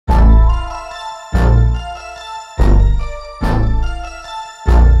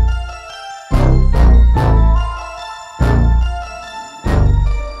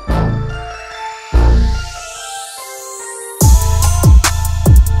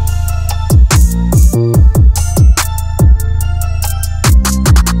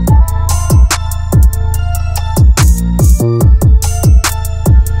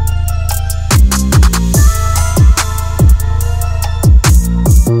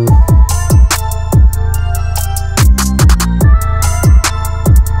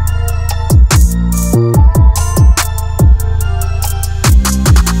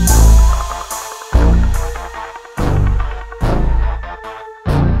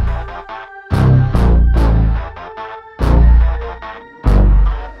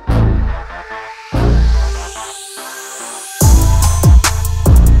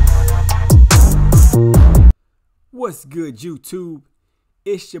good, YouTube?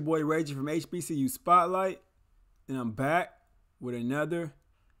 It's your boy Reggie from HBCU Spotlight, and I'm back with another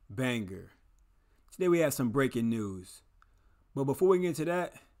banger. Today we have some breaking news. But before we get into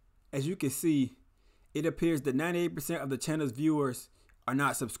that, as you can see, it appears that 98% of the channel's viewers are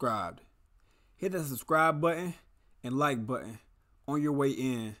not subscribed. Hit the subscribe button and like button on your way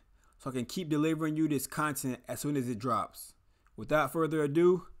in so I can keep delivering you this content as soon as it drops. Without further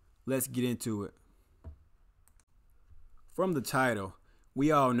ado, let's get into it. From the title,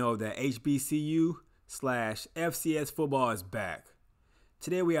 we all know that HBCU/FCS football is back.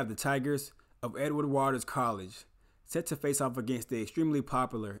 Today we have the Tigers of Edward Waters College set to face off against the extremely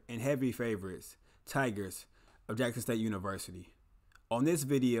popular and heavy favorites, Tigers of Jackson State University. On this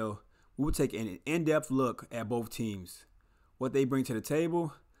video, we will take an in-depth look at both teams, what they bring to the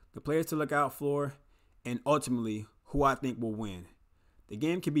table, the players to look out for, and ultimately who I think will win. The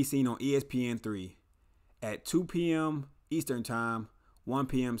game can be seen on ESPN3 at 2 p.m. Eastern Time, 1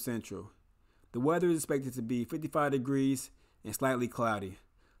 p.m. Central. The weather is expected to be 55 degrees and slightly cloudy,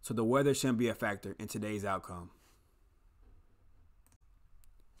 so the weather shouldn't be a factor in today's outcome.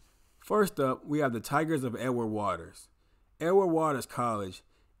 First up, we have the Tigers of Edward Waters. Edward Waters College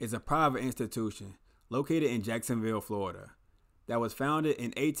is a private institution located in Jacksonville, Florida, that was founded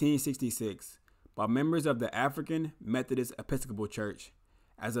in 1866 by members of the African Methodist Episcopal Church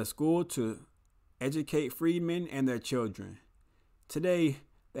as a school to educate freedmen and their children. Today,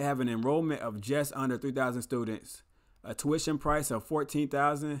 they have an enrollment of just under 3,000 students, a tuition price of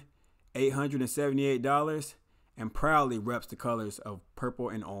 $14,878, and proudly reps the colors of purple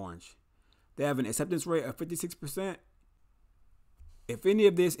and orange. They have an acceptance rate of 56%. If any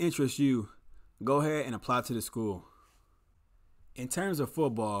of this interests you, go ahead and apply to the school. In terms of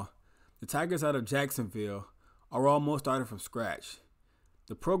football, the Tigers out of Jacksonville are almost started from scratch.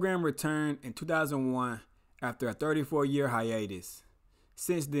 The program returned in 2001 after a 34-year hiatus.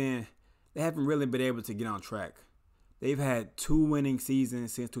 Since then, they haven't really been able to get on track. They've had 2 winning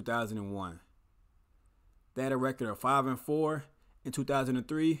seasons since 2001. They had a record of 5-4 in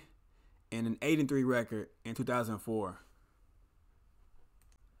 2003 and an 8-3 record in 2004.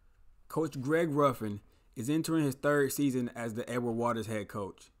 Coach Greg Ruffin is entering his 3rd season as the Edward Waters head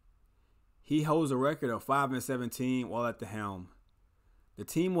coach. He holds a record of 5-17 while at the helm. The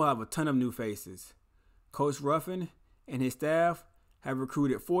team will have a ton of new faces. Coach Ruffin and his staff have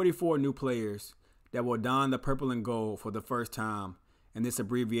recruited 44 new players that will don the purple and gold for the first time in this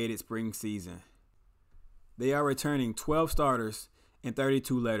abbreviated spring season. They are returning 12 starters and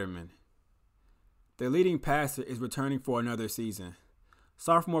 32 lettermen. Their leading passer is returning for another season.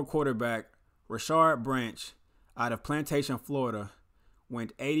 Sophomore quarterback Rashard Branch out of Plantation, Florida,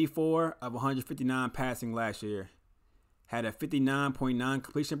 went 84 of 159 passing last year, had a 59.9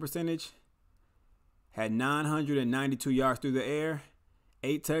 completion percentage, had 992 yards through the air,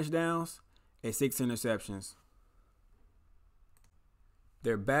 8 touchdowns, and 6 interceptions.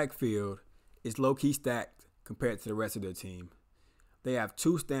 Their backfield is low-key stacked compared to the rest of their team. They have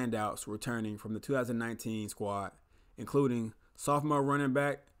 2 standouts returning from the 2019 squad, including sophomore running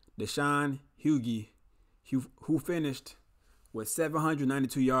back Deshaun Hughey, who finished with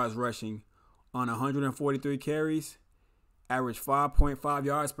 792 yards rushing on 143 carries, averaged 5.5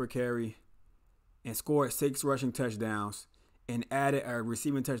 yards per carry, and scored 6 rushing touchdowns and added a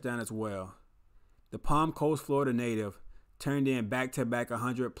receiving touchdown as well. The Palm Coast, Florida native turned in back-to-back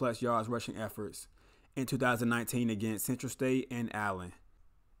 100-plus yards rushing efforts in 2019 against Central State and Allen,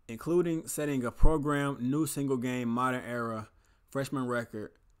 including setting a program new single-game modern era freshman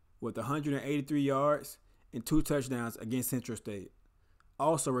record with 183 yards and 2 touchdowns against Central State.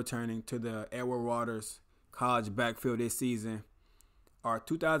 Also returning to the Edward Waters College backfield this season are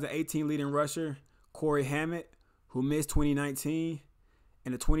 2018 leading rusher Corey Hammett, who missed 2019,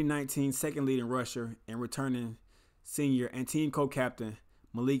 and the 2019 second leading rusher and returning senior and team co-captain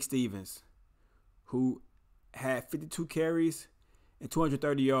Malik Stevens, who had 52 carries and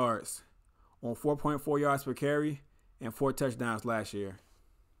 230 yards on 4.4 yards per carry and 4 touchdowns last year.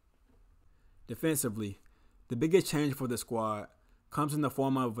 Defensively, the biggest change for the squad comes in the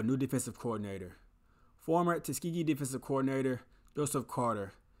form of a new defensive coordinator. Former Tuskegee defensive coordinator Joseph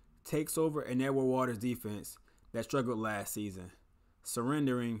Carter takes over an Edward Waters defense that struggled last season,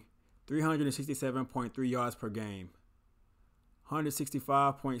 surrendering 367.3 yards per game,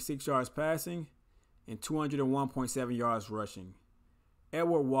 165.6 yards passing, and 201.7 yards rushing.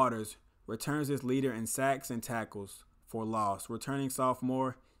 Edward Waters returns as leader in sacks and tackles for loss, returning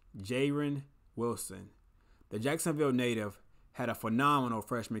sophomore Jaron Wilson. The Jacksonville native had a phenomenal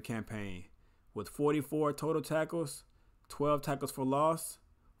freshman campaign with 44 total tackles, 12 tackles for loss,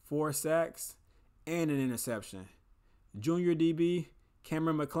 4 sacks, and an interception. Junior DB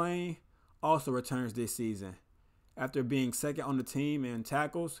Cameron McLean also returns this season after being second on the team in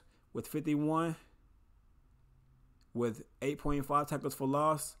tackles with 51, with 8.5 tackles for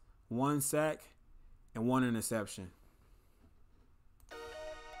loss, 1 sack, and 1 interception.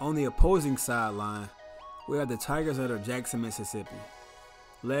 On the opposing sideline, we have the Tigers out of Jackson, Mississippi,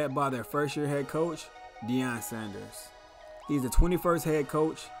 led by their first-year head coach, Deion Sanders. He's the 21st head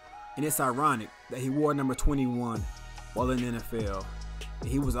coach, and it's ironic that he wore number 21 while in the NFL.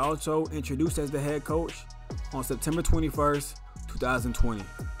 He was also introduced as the head coach on September 21st, 2020.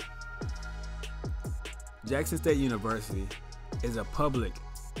 Jackson State University is a public,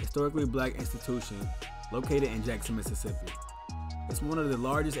 historically black institution located in Jackson, Mississippi. It's one of the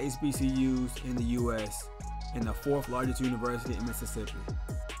largest HBCUs in the U.S. and the 4th largest university in Mississippi.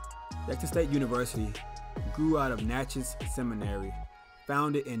 Jackson State University grew out of Natchez Seminary,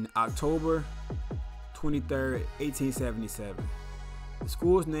 founded in October 23, 1877. The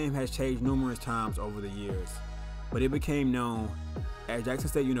school's name has changed numerous times over the years, but it became known as Jackson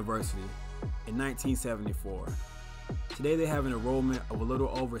State University in 1974. Today they have an enrollment of a little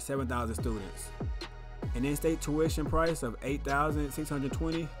over 7,000 students, an in-state tuition price of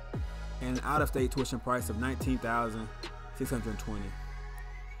 $8,620, and an out-of-state tuition price of $19,620,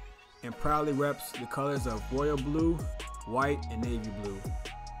 and proudly reps the colors of royal blue, white, and navy blue.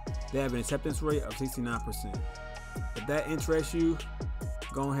 They have an acceptance rate of 69%. If that interests you,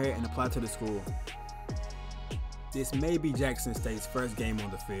 go ahead and apply to the school. This may be Jackson State's first game on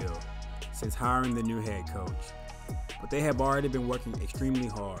the field since hiring the new head coach, but they have already been working extremely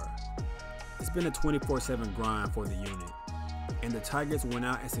hard. It's been a 24/7 grind for the unit, and the Tigers went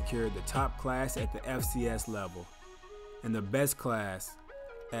out and secured the top class at the FCS level and the best class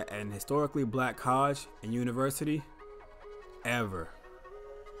at an historically black college and university ever.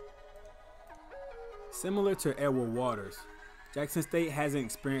 Similar to Edward Waters, Jackson State hasn't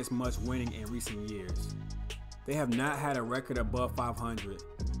experienced much winning in recent years. They have not had a record above 500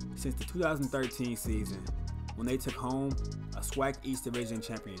 since the 2013 season when they took home a SWAC East Division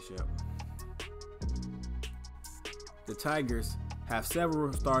championship. The Tigers have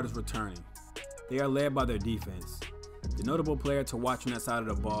several starters returning. They are led by their defense. The notable player to watch on that side of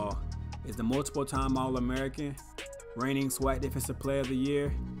the ball is the multiple-time All-American, reigning SWAC Defensive Player of the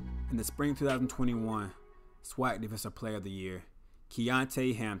Year, and the Spring 2021 SWAC Defensive Player of the Year,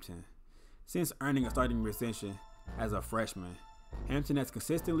 Keontae Hampton. Since earning a starting position as a freshman, Hampton has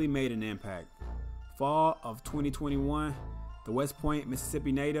consistently made an impact. Fall of 2021, the West Point,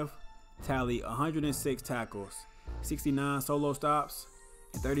 Mississippi native tallied 106 tackles, 69 solo stops,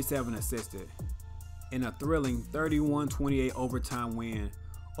 and 37 assisted. In a thrilling 31-28 overtime win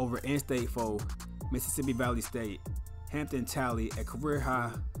over in-state foe Mississippi Valley State, Hampton tallied a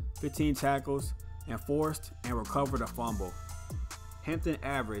career-high 15 tackles and forced and recovered a fumble. Hampton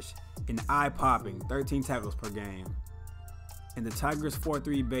averaged an eye-popping 13 tackles per game. In the Tigers'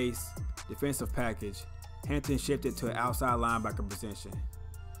 4-3 base defensive package, Hampton shifted to an outside linebacker position.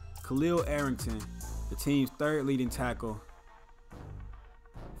 Khalil Arrington, the team's 3rd leading tackle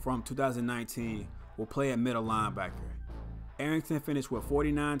from 2019, will play at middle linebacker. Arrington finished with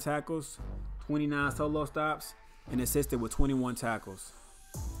 49 tackles, 29 solo stops, and assisted with 21 tackles.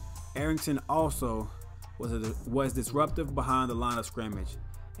 Arrington also was disruptive behind the line of scrimmage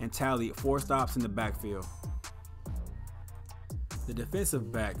and tallied 4 stops in the backfield. The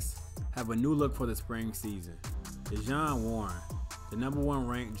defensive backs have a new look for the spring season. Dejon Warren, the #1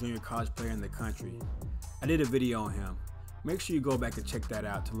 ranked junior college player in the country. I did a video on him. Make sure you go back and check that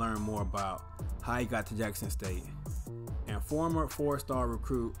out to learn more about how he got to Jackson State. And former 4-star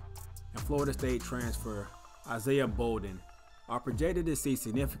recruit and Florida State transfer Isaiah Bolden are projected to see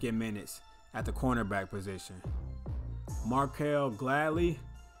significant minutes at the cornerback position. Markel Gladley,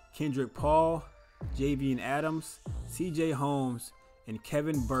 Kendrick Paul, Javian Adams, CJ Holmes, and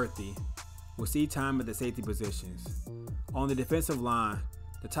Kevin Berthy will see time at the safety positions. On the defensive line,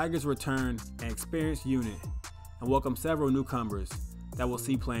 the Tigers return an experienced unit and welcome several newcomers that will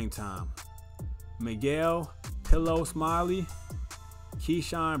see playing time. Miguel Pillow Smiley,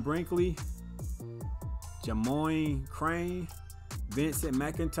 Keyshawn Brinkley, Jamoyne Crane, Vincent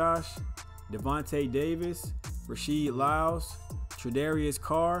McIntosh, Devontae Davis, Rasheed Lyles, Tredarius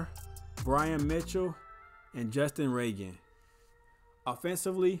Carr, Brian Mitchell, and Justin Reagan.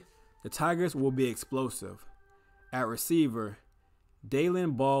 Offensively, the Tigers will be explosive. At receiver,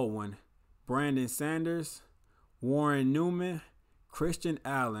 Dalen Baldwin, Brandon Sanders, Warren Newman, Christian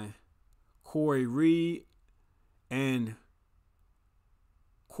Allen, Corey Reed, and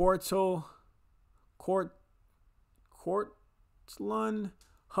Courtland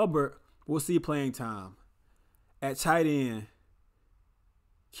Hubbard will see playing time. At tight end,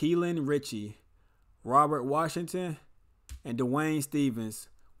 Keelan Ritchie, Robert Washington, and Dwayne Stevens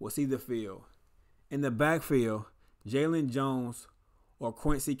will see the field. In the backfield, Jalen Jones or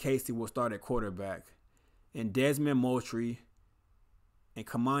Quincy Casey will start at quarterback, and Desmond Moultrie and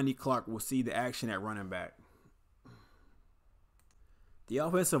Kamani Clark will see the action at running back. The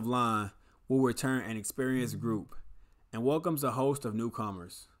offensive line will return an experienced group and welcomes a host of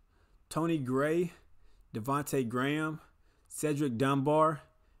newcomers. Tony Gray, Devontae Graham, Cedric Dunbar,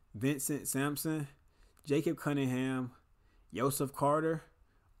 Vincent Sampson, Jacob Cunningham, Joseph Carter,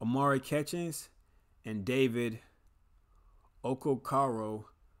 Amari Catchings, and David Okokaro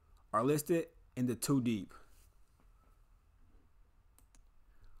are listed in the 2 deep.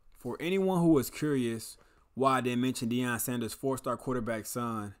 For anyone who is curious why I didn't mention Deion Sanders' 4-star quarterback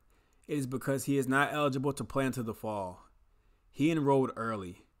son, it is because he is not eligible to play until the fall. He enrolled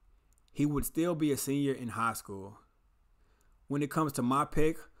early. He would still be a senior in high school. When it comes to my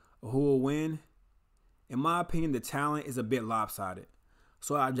pick of who will win, in my opinion, the talent is a bit lopsided,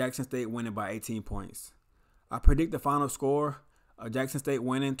 so I have Jackson State winning by 18 points. I predict the final score of Jackson State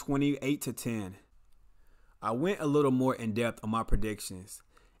winning 28-10. I went a little more in depth on my predictions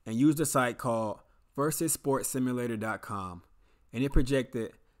and used a site called VersusSportsSimulator.com, and it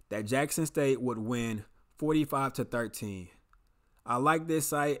projected that Jackson State would win 45-13. I like this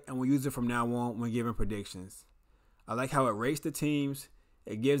site and will use it from now on when giving predictions. I like how it rates the teams,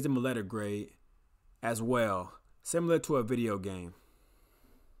 it gives them a letter grade as well, similar to a video game.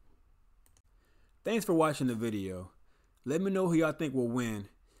 Thanks for watching the video. Let me know who y'all think will win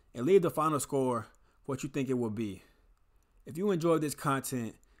and leave the final score for what you think it will be. If you enjoyed this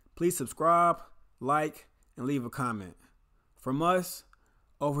content, please subscribe, like, and leave a comment. From us,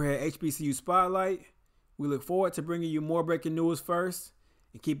 over here at HBCU Spotlight, we look forward to bringing you more breaking news first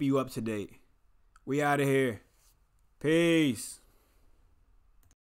and keeping you up to date. We out of here. Peace.